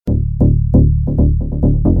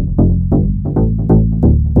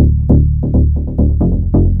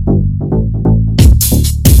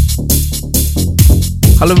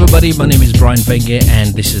Hello everybody, my name is Brian Wenger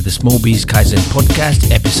and this is the Small Bees Kaizen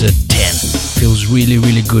Podcast, episode 10. Feels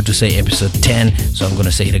really good to say episode 10, so I'm going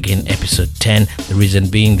to say it again, episode 10. The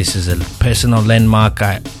reason being, this is a personal landmark.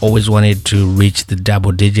 I always wanted to reach the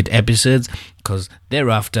double-digit episodes because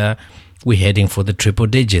thereafter we're heading for the triple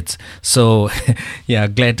digits. So yeah,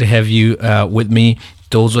 glad to have you with me.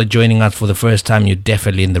 Those who are joining us for the first time, you're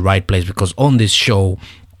definitely in the right place because on this show,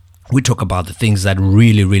 we talk about the things that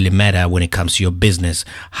really matter when it comes to your business.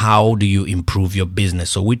 How do you improve your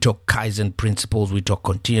business? So we talk Kaizen principles, we talk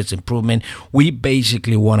continuous improvement. We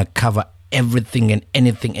basically want to cover everything and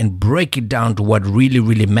anything and break it down to what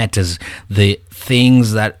really matters, the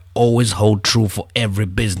things that always hold true for every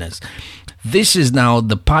business. This is now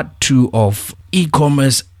the part 2 of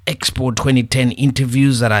e-commerce Expo 2010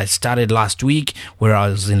 interviews that I started last week, where I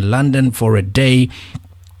was in London for a day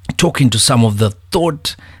talking to some of the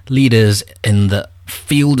thought leaders in the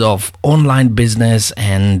field of online business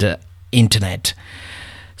and internet.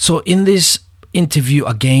 So in this interview,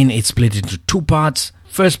 again, it's split into 2 parts.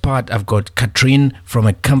 First part, I've got Katrin from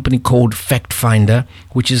a company called Fact Finder,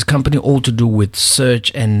 which is a company all to do with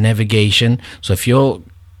search and navigation. So if your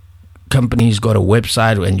company's got a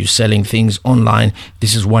website and you're selling things online,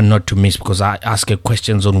 this is one not to miss because I ask her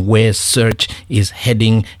questions on where search is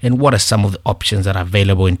heading and what are some of the options that are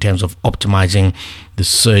available in terms of optimizing the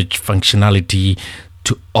search functionality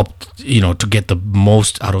to get the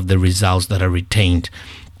most out of the results that are retained.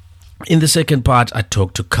 In the second part, I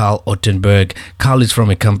talked to Carl Ottenberg. Carl is from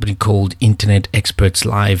a company called Internet Experts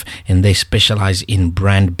Live, and they specialize in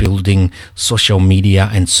brand building, social media,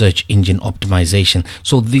 and search engine optimization.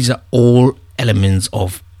 So these are all elements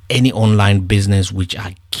of any online business which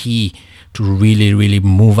are key to really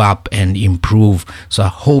move up and improve. So I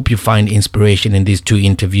hope you find inspiration in these 2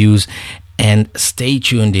 interviews, and stay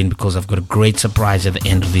tuned in because I've got a great surprise at the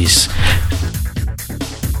end of this.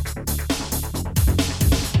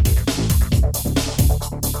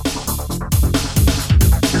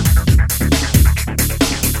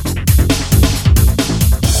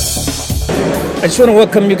 I just want to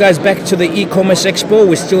welcome you guys back to the e-commerce expo.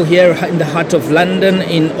 We're still here in the heart of London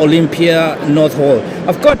in Olympia North Hall.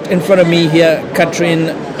 I've got in front of me here Katrin.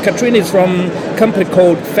 Katrin is from a company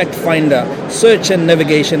called Fact Finder, search and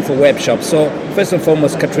navigation for web shops. So first and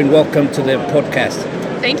foremost, Katrin, welcome to the podcast.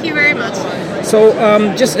 Thank you very much. So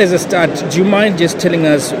just as a start, do you mind just telling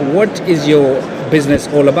us what is your business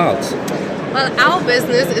all about? Well, our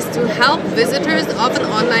business is to help visitors of an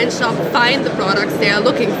online shop find the products they are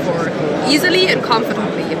looking for easily and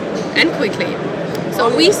comfortably and quickly.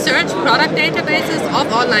 So we search product databases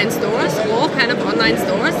of online stores, all kind of online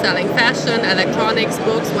stores selling fashion, electronics,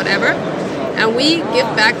 books, whatever, and we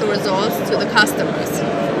give back the results to the customers.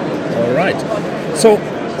 All right. So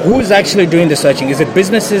who is actually doing the searching? Is it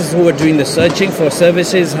businesses who are doing the searching for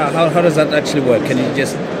services? How does that actually work? Can you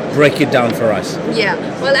just break it down for us? Yeah,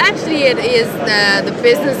 well actually it is the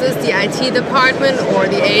businesses, the IT department or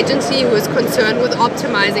the agency who is concerned with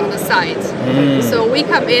optimizing the site. So we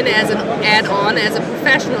come in as an add-on, as a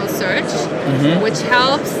professional search, which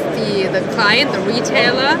helps the client, the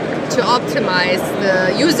retailer, to optimize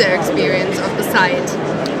the user experience of the site.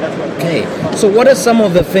 Okay, so what are some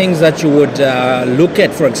of the things that you would look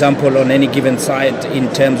at, for example, on any given site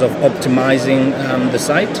in terms of optimizing the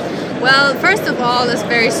site? Well, first of all, it's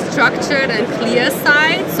very structured and clear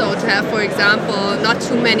site. So to have, for example, not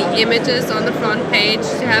too many images on the front page,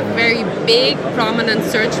 to have very big, prominent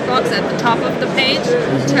search box at the top of the page,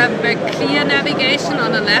 to have very clear navigation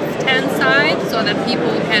on the left-hand side so that people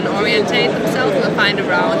can orientate themselves and find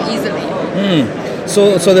around easily.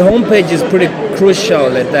 So the homepage is pretty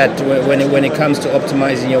crucial at that when it comes to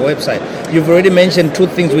optimizing your website. You've already mentioned 2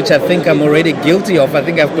 things which I think I'm already guilty of. I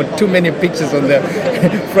think I've got too many pictures on the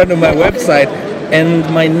front of my website, and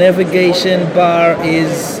my navigation bar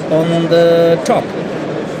is on the top.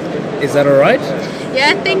 Is that all right?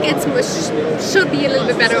 Yeah, I think it should be a little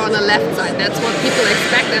bit better on the left side. That's what people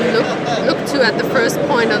expect and look to at the first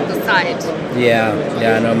point of the site.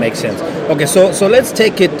 Yeah, no, makes sense. Okay, so let's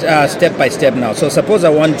take it step by step now. So suppose I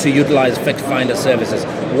want to utilize Fact Finder services.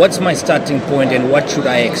 What's my starting point and what should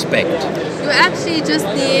I expect? You actually just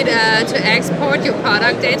need to export your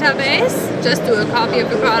product database. Just do a copy of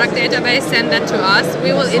your product database, send that to us.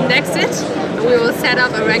 We will index it. We will set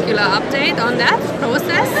up a regular update on that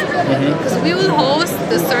process because we will host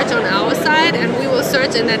the search on our side and we will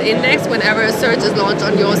search in that index whenever a search is launched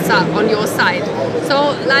on your site.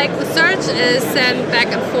 So like the search is sent back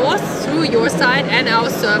and forth through your site and our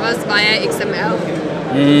servers via XML.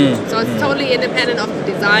 So it's totally independent of the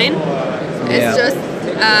design. It's just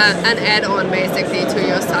an add-on basically to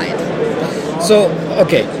your site. So,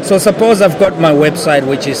 okay, so suppose I've got my website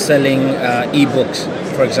which is selling ebooks,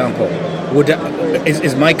 for example.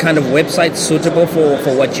 Is my kind of website suitable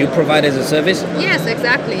for what you provide as a service? Yes,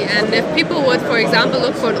 exactly. And if people would, for example,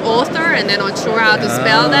 look for an author and they're not sure how to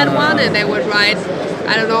spell that one, and they would write,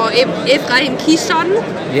 I don't know, Ephraim Kishon.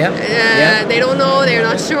 They don't know, they're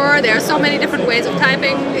not sure. There are so many different ways of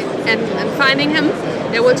typing and finding him.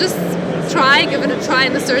 They will just give it a try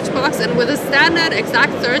in the search box, and with a standard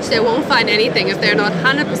exact search they won't find anything if they're not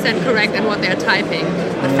 100% correct in what they're typing.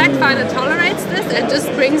 The fact finder tolerates this and just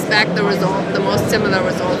brings back the result, the most similar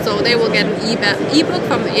result. So they will get an ebook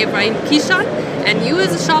from Ephraim Kishon, and you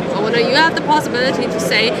as a shop owner, you have the possibility to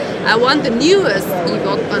say, I want the newest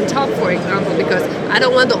ebook on top, for example, because I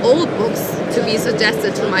don't want the old books to be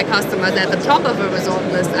suggested to my customers at the top of a result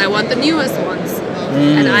list. I want the newest ones.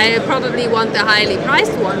 And I probably want the highly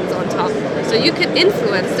priced ones on top. So you can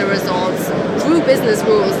influence the results through business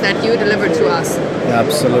rules that you deliver to us.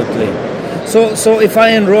 Absolutely. So if I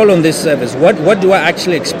enroll on this service, what do I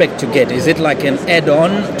actually expect to get? Is it like an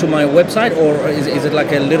add-on to my website, or is it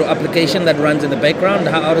like a little application that runs in the background?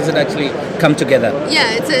 How does it actually come together? Yeah,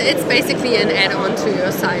 it's basically an add-on to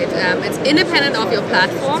your site. It's independent of your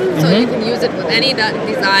platform, so you can use it with any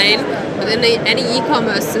design, within any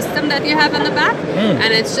e-commerce system that you have in the back.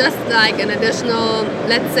 And it's just like an additional,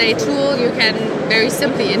 let's say, tool you can very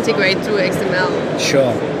simply integrate through XML.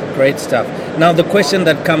 Sure. Great stuff. Now, the question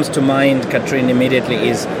that comes to mind, Katrin, immediately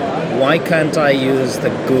is, why can't I use the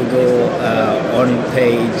Google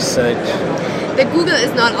on-page search? The Google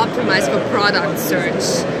is not optimized for product search.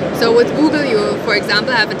 So with Google, you, for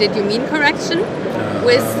example, have a did you mean correction,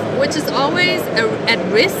 which is always at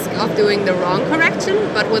risk of doing the wrong correction.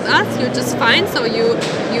 But with us, you're just fine. So you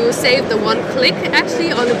save the one click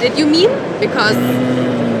actually on the did you mean, because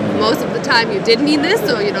most of the time you did mean this,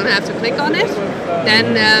 so you don't have to click on it.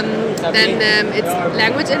 Then it's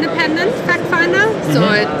language independent fact finder, so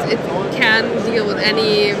it can deal with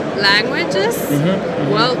any languages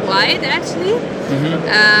worldwide actually.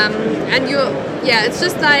 And it's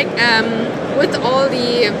just like with all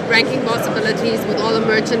the ranking possibilities, with all the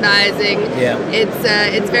merchandising,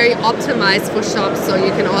 it's very optimized for shops, so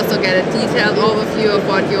you can also get a detailed overview of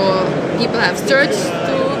what your people have searched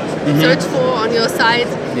search for on your site.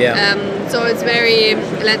 So it's very,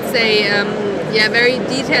 let's say, very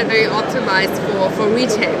detailed, very optimized for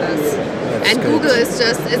retailers. That's and good. Google is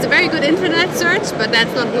it's a very good internet search, but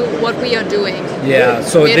that's not what we are doing. Yeah,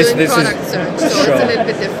 so we're this doing product is search, so it's a little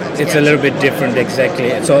bit different. It's a little bit different,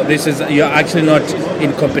 exactly. So you're actually not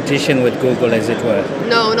in competition with Google, as it were.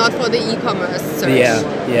 No, not for the e-commerce search.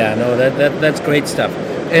 No, that's great stuff.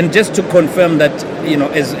 And just to confirm that,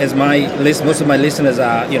 as most of my listeners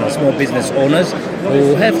are, small business owners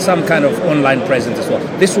who have some kind of online presence as well.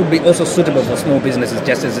 This would be also suitable for small businesses,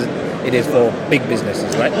 just as it is for big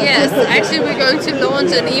businesses, right? Yes, actually we're going to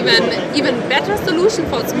launch an even better solution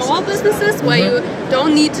for small businesses, where you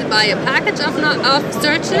don't need to buy a package of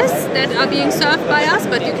searches that are being served by us,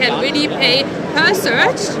 but you can really pay per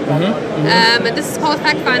search. And this is called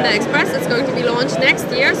Fact Finder Express. It's going to be launched next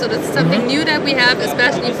year, so that's something new that we have,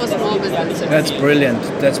 especially for small businesses. That's brilliant.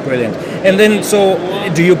 And then, so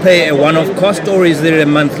do you pay a one-off cost, or is there a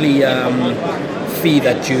monthly fee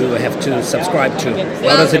that you have to subscribe to?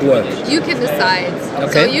 How does it work? You can decide.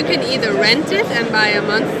 Okay. So you can either rent it and buy a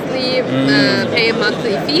monthly, pay a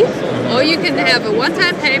monthly fee, or you can have a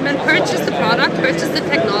one-time payment, purchase the product, purchase the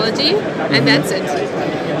technology, and that's it.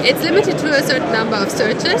 It's limited to a certain number of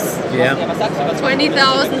searches.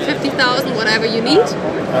 20,000, 50,000, whatever you need.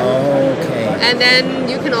 Okay. And then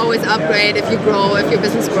you can always upgrade if you grow, if your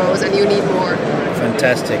business grows and you need more.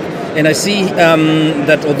 Fantastic. And I see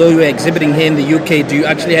that although you're exhibiting here in the UK, do you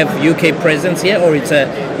actually have UK presence here, or it's an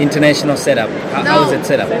international setup? How is it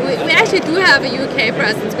set up? We actually do have a UK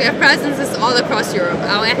presence. We have presences all across Europe.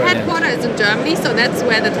 Our headquarters is in Germany, so that's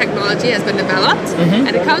where the technology has been developed.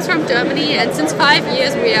 And it comes from Germany, and since 5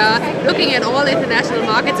 years we are looking at all international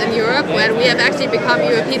markets in Europe, where we have actually become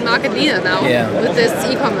European market leader now with this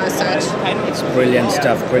e-commerce search. It's brilliant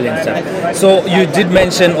stuff. So you did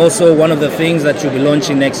mention also one of the things that you'll be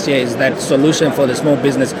launching next year is that solution for the small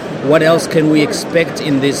business. What else can we expect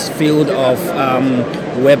in this field of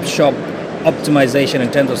web shop optimization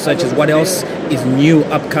in terms of searches? What else is new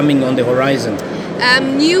upcoming on the horizon?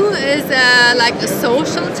 New is like a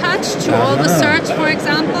social touch to all the search, for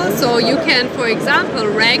example. So you can, for example,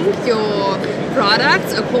 rank your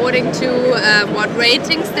products according to what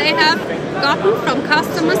ratings they have gotten from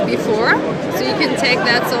customers before. So you can take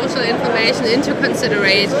that social information into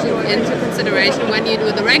consideration when you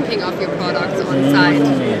do the ranking of your products on site.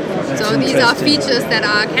 So these are features that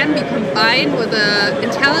can be combined with an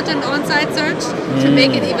intelligent on-site search to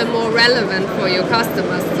make it even more relevant for your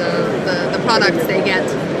customers, the products they get.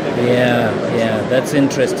 Yeah, that's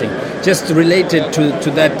interesting. Just related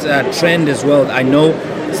to that trend as well, I know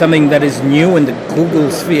something that is new in the Google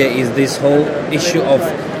sphere is this whole issue of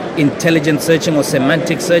intelligent searching or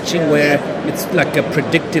semantic searching, where it's like a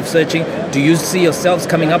predictive searching. Do you see yourselves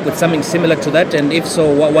coming up with something similar to that? And if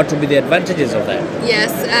so, what would be the advantages of that?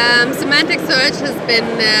 Yes, semantic search has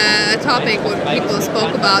been a topic what people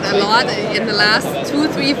spoke about a lot in the last 2,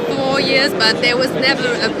 3, 4 years, but there was never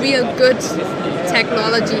a real good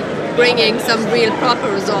technology bringing some real proper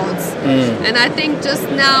results. And I think just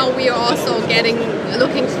now we are also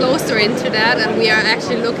looking closer into that, and we are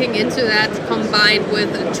actually looking into that combined with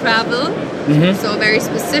travel, so a very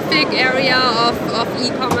specific area of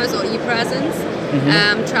e-commerce or e-presence,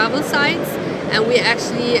 travel sites. And we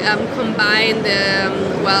actually combine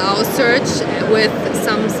our search with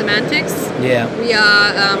some semantics. Yeah. We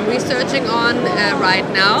are researching on right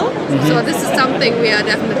now. So this is something we are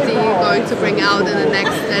definitely going to bring out in the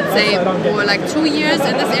next, let's say, more like 2 years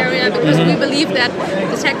in this area, because we believe that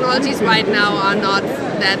the technologies right now are not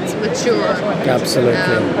that mature.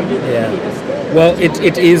 Absolutely. Well,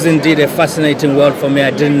 it is indeed a fascinating world for me.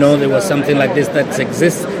 I didn't know there was something like this that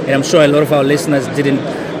exists, and I'm sure a lot of our listeners didn't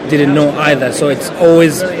know either. So it's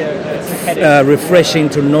always refreshing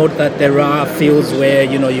to note that there are fields where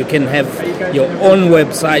you can have your own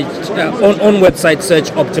website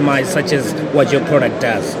search optimized, such as what your product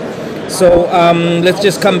does. So let's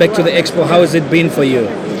just come back to the expo. How has it been for you?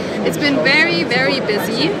 It's been very, very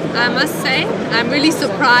busy, I must say. I'm really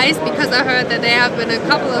surprised because I heard that there have been a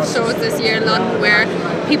couple of shows this year in London where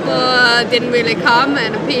people didn't really come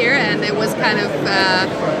and appear, and it was kind of,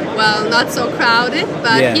 not so crowded.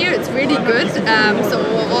 But here it's really good. So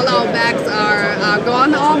all our bags are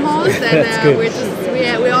gone almost, and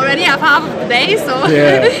we already have half of the day. So.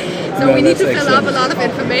 So we need to fill up a lot of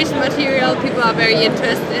information material. People are very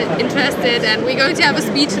interested, and we're going to have a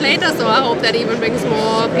speech later, so I hope that even brings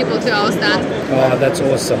more people to our stand. Oh, that's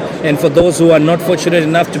awesome. And for those who are not fortunate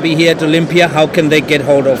enough to be here at Olympia, how can they get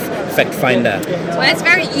hold of Fact Finder? Well, it's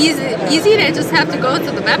very easy. They just have to go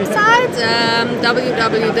to the website,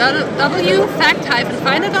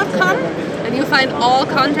 www.fact-finder.com, and you find all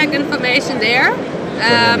contact information there.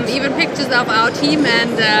 Even pictures of our team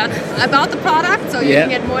and about the product, so you can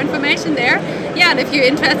get more information there. Yeah, and if you're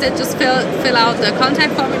interested, just fill out the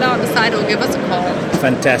contact formula on the site or give us a call.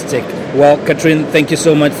 Fantastic. Well, Katrin, thank you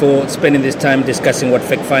so much for spending this time discussing what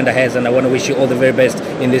Fact Finder has, and I want to wish you all the very best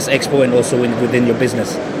in this expo and also within your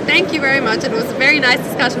business. Thank you very much. It was a very nice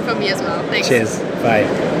discussion for me as well. Thanks. Cheers. Bye.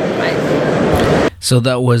 Bye. So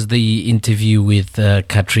that was the interview with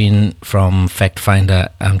Katrin from Fact Finder.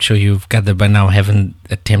 I'm sure you've gathered by now. I haven't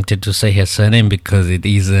attempted to say her surname because it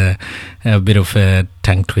is a bit of a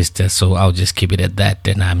tongue twister. So I'll just keep it at that,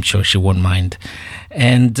 and I'm sure she won't mind.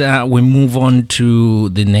 And we move on to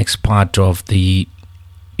the next part of the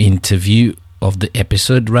interview, of the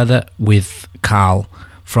episode rather, with Carl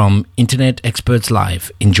from Internet Experts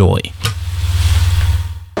Live. Enjoy.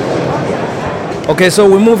 Okay, so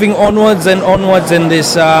we're moving onwards in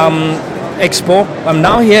this expo. I'm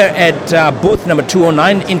now here at booth number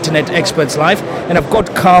 209, Internet Experts Live, and I've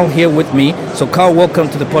got Carl here with me. So Carl, welcome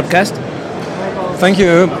to the podcast. Thank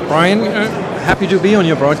you, Brian. Happy to be on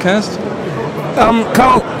your broadcast.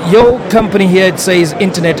 Carl, your company here, it says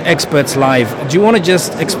Internet Experts Live. Do you want to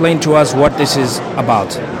just explain to us what this is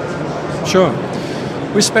about? Sure.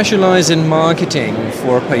 We specialize in marketing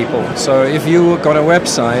for people. So if you got a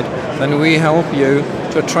website, then we help you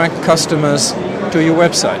to attract customers to your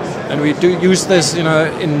website. And we do use this,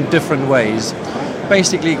 in different ways.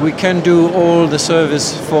 Basically, we can do all the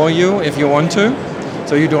service for you if you want to.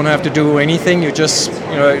 So you don't have to do anything. You just,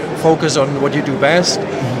 focus on what you do best.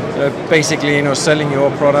 Basically, selling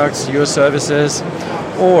your products, your services.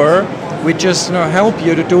 Or we just, help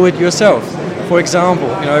you to do it yourself. For example,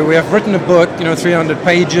 we have written a book, 300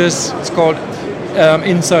 pages. It's called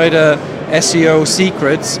Insider SEO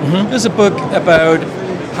Secrets. There's a book about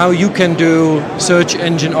how you can do search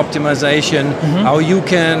engine optimization, how you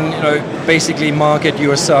can, basically market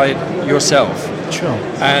your site yourself. Sure.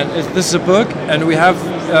 And this is a book, and we have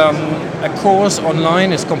a course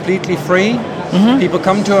online. It's completely free. People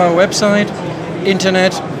come to our website,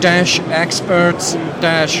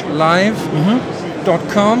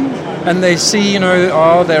 internet-experts-live.com, and they see,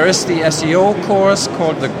 there is the SEO course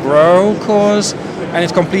called the Grow course, and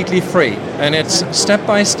it's completely free. And it's step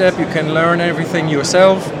by step. You can learn everything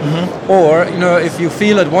yourself. Or, if you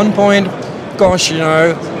feel at one point, gosh,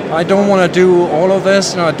 I don't want to do all of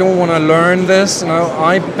this, I don't want to learn this,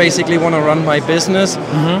 I basically want to run my business,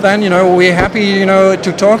 then, we're happy,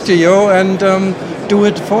 to talk to you and do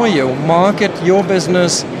it for you. Market your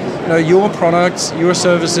business, your products, your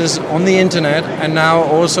services on the internet, and now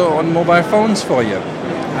also on mobile phones for you.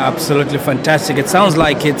 Absolutely fantastic. It sounds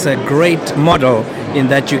like it's a great model in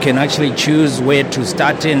that you can actually choose where to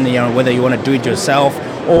start in, whether you want to do it yourself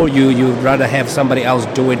or you'd rather have somebody else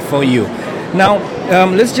do it for you. Now,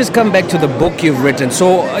 let's just come back to the book you've written.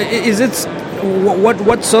 So, is it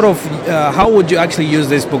what sort of? How would you actually use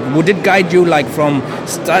this book? Would it guide you like from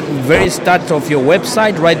very start of your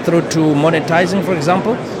website right through to monetizing, for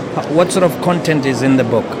example? What sort of content is in the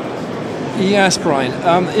book? Yes, Brian.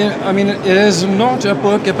 It is not a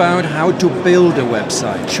book about how to build a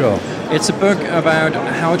website. Sure. It's a book about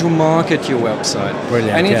how to market your website.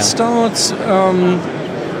 Brilliant. And it starts.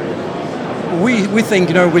 We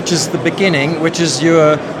think, which is the beginning, which is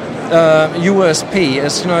your USP,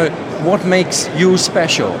 is what makes you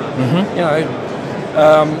special.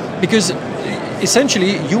 Because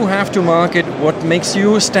essentially you have to market what makes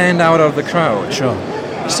you stand out of the crowd. Sure.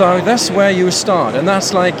 So that's where you start, and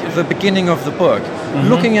that's like the beginning of the book.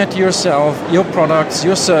 Looking at yourself, your products,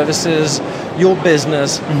 your services, your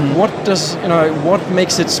business. What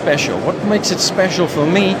makes it special? What makes it special for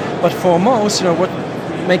me? But for most, what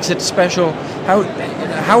makes it special?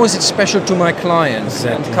 How is it special to my clients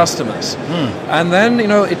and customers? And then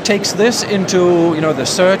it takes this into the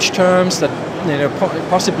search terms that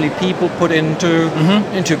possibly people put into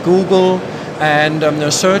Google and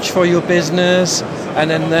search for your business, and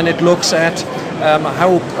then it looks at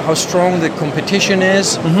how strong the competition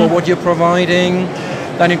is for what you're providing.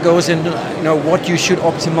 Then it goes into what you should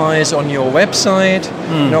optimize on your website,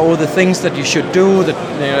 all the things that you should do, the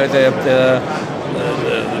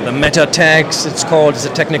meta tags, it's called, is a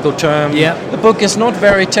technical term. Yeah. The book is not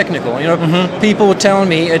very technical. People tell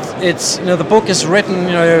me it's the book is written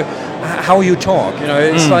how you talk.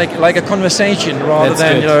 It's like a conversation rather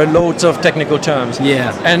than loads of technical terms.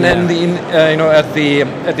 Yeah. And then at the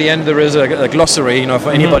end there is a glossary.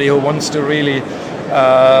 For anybody who wants to really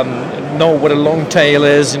know what a long tail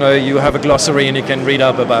is, you have a glossary and you can read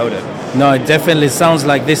up about it. No, it definitely sounds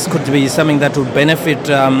like this could be something that would benefit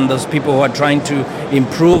those people who are trying to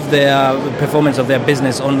improve their performance of their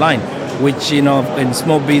business online, which, in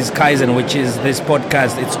Small Biz Kaizen, which is this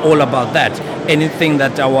podcast, it's all about that. Anything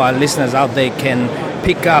that our listeners out there can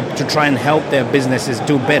pick up to try and help their businesses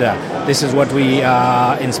do better, this is what we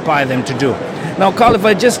inspire them to do. Now, Carl, if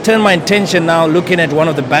I just turn my attention now, looking at one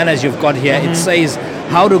of the banners you've got here, it says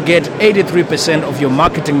how to get 83% of your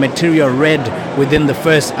marketing material read within the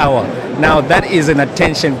first hour. Now, that is an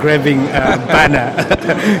attention-grabbing banner.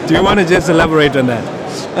 Do you want to just elaborate on that?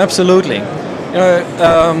 Absolutely.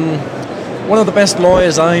 One of the best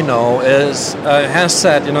lawyers I know has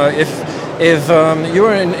said, if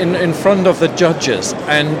you're in front of the judges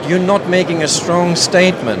and you're not making a strong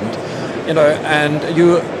statement, and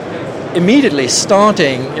you immediately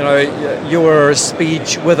starting, your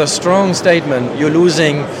speech with a strong statement, you're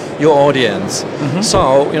losing your audience.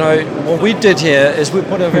 So, what we did here is we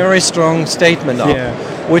put a very strong statement up,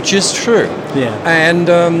 which is true. Yeah. And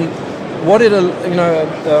what it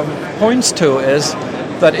points to is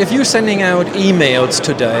that if you're sending out emails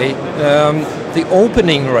today, the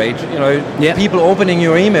opening rate, people opening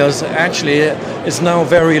your emails actually is now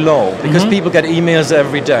very low because people get emails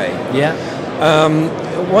every day. Yeah.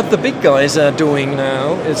 What the big guys are doing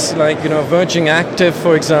now is like, Virgin Active,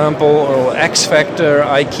 for example, or X Factor,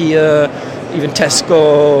 IKEA, even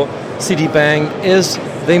Tesco, Citibank, is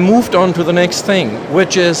they moved on to the next thing,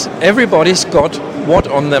 which is everybody's got what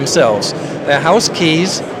on themselves? Their house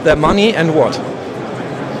keys, their money, and what?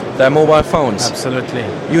 Their mobile phones. Absolutely.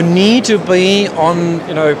 You need to be on,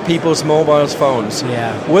 people's mobile phones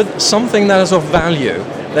with something that is of value.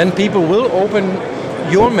 Then people will open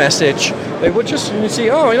your message. They would just see,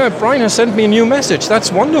 Brian has sent me a new message.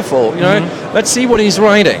 That's wonderful. Let's see what he's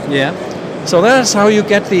writing. Yeah. So that's how you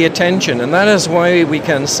get the attention, and that is why we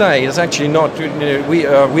can say it's actually not.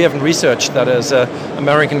 We haven't researched that as an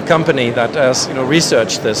American company that has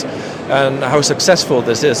researched this and how successful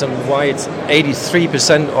this is, and why it's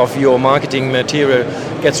 83% of your marketing material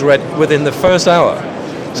gets read within the first hour.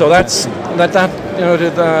 So that's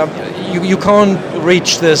you can't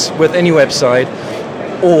reach this with any website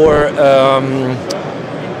or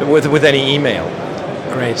with any email.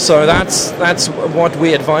 Great. So that's what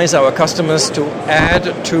we advise our customers to add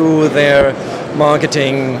to their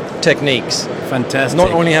marketing techniques. Fantastic.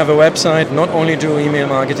 Not only have a website, not only do email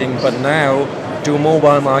marketing, but now do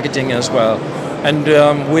mobile marketing as well. And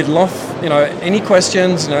we'd love, any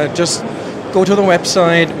questions, just go to the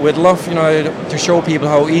website. We'd love, to show people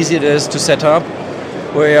how easy it is to set up.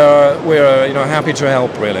 We're happy to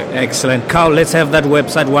help, really. Excellent. Carl, let's have that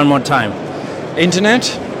website one more time.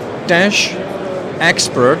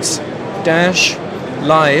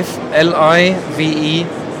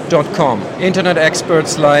 Internet-experts-live.com. Internet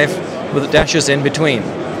Experts Live with dashes in between.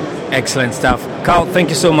 Excellent stuff. Carl, thank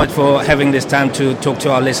you so much for having this time to talk to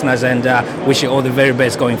our listeners, and wish you all the very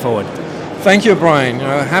best going forward. Thank you, Brian.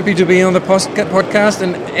 Happy to be on the podcast,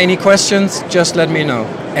 and any questions, just let me know.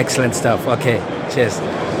 Excellent stuff. Okay, cheers.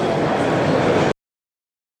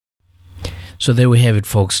 So there we have it,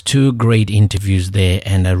 folks. 2 great interviews there,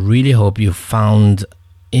 and I really hope you found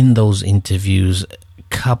in those interviews a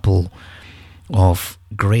couple of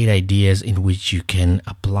great ideas in which you can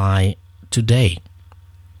apply today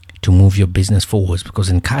to move your business forwards, because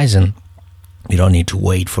in Kaizen, you don't need to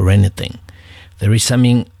wait for anything. There is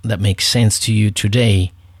something that makes sense to you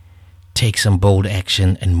today, take some bold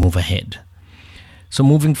action and move ahead. So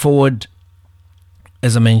moving forward,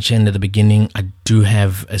 as I mentioned at the beginning, I do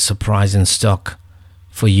have a surprise in stock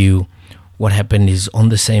for you. What happened is, on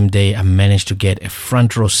the same day, I managed to get a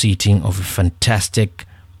front row seating of a fantastic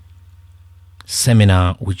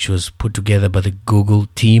seminar which was put together by the Google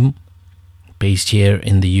team based here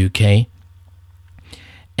in the UK,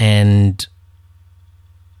 and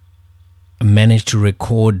I managed to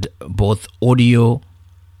record both audio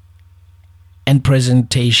and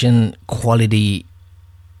presentation quality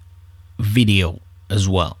video as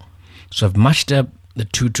well. So I've mashed up the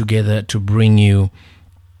two together to bring you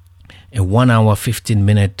a 1 hour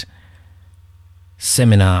 15-minute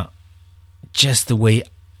seminar just the way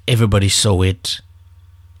everybody saw it.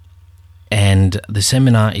 And the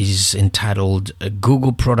seminar is entitled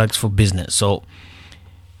Google Products for Business. So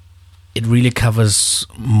it really covers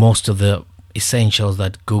most of the essentials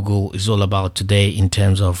that Google is all about today in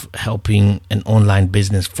terms of helping an online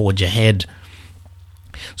business forge ahead.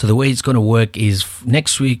 So the way it's going to work is,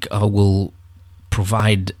 next week I will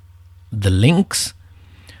provide the links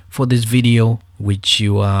for this video, which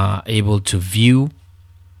you are able to view.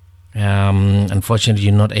 Unfortunately,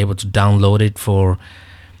 you're not able to download it for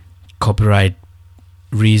copyright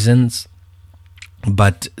reasons,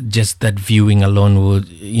 but just that viewing alone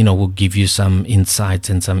will give you some insights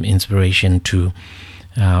and some inspiration to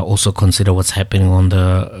also consider what's happening on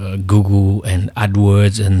the Google and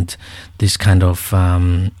AdWords and this kind of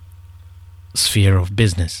sphere of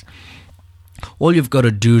business. All you've got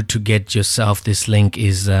to do to get yourself this link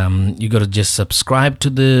is you got to just subscribe to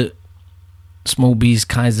the Small Biz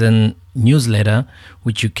Kaizen newsletter,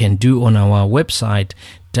 which you can do on our website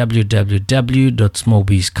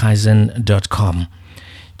www.smallbizkaizen.com.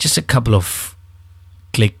 Just a couple of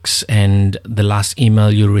clicks, and the last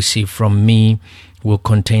email you receive from me will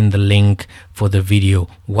contain the link for the video.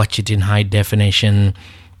 Watch it in high definition,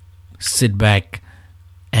 sit back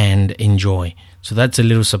and enjoy. So that's a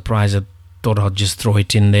little surprise. I thought I'll just throw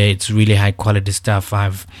it in there. It's really high quality stuff.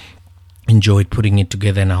 I've enjoyed putting it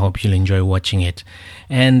together, and I hope you'll enjoy watching it.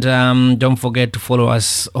 And don't forget to follow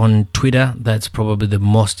us on Twitter. That's probably the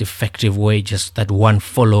most effective way. Just that one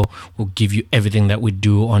follow will give you everything that we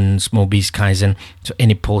do on Small Biz Kaizen. So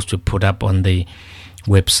any post we put up on the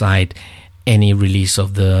website, any release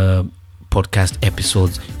of the podcast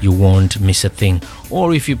episodes, you won't miss a thing.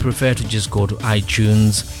 Or if you prefer to just go to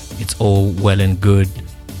iTunes, it's all well and good.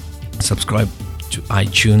 Subscribe to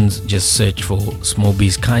iTunes, just search for Small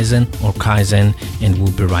Biz Kaizen or Kaizen, and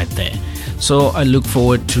we'll be right there. So I look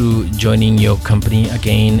forward to joining your company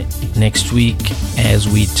again next week as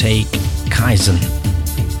we take Kaizen,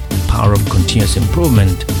 the power of continuous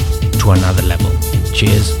improvement, to another level.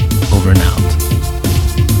 Cheers, over and out.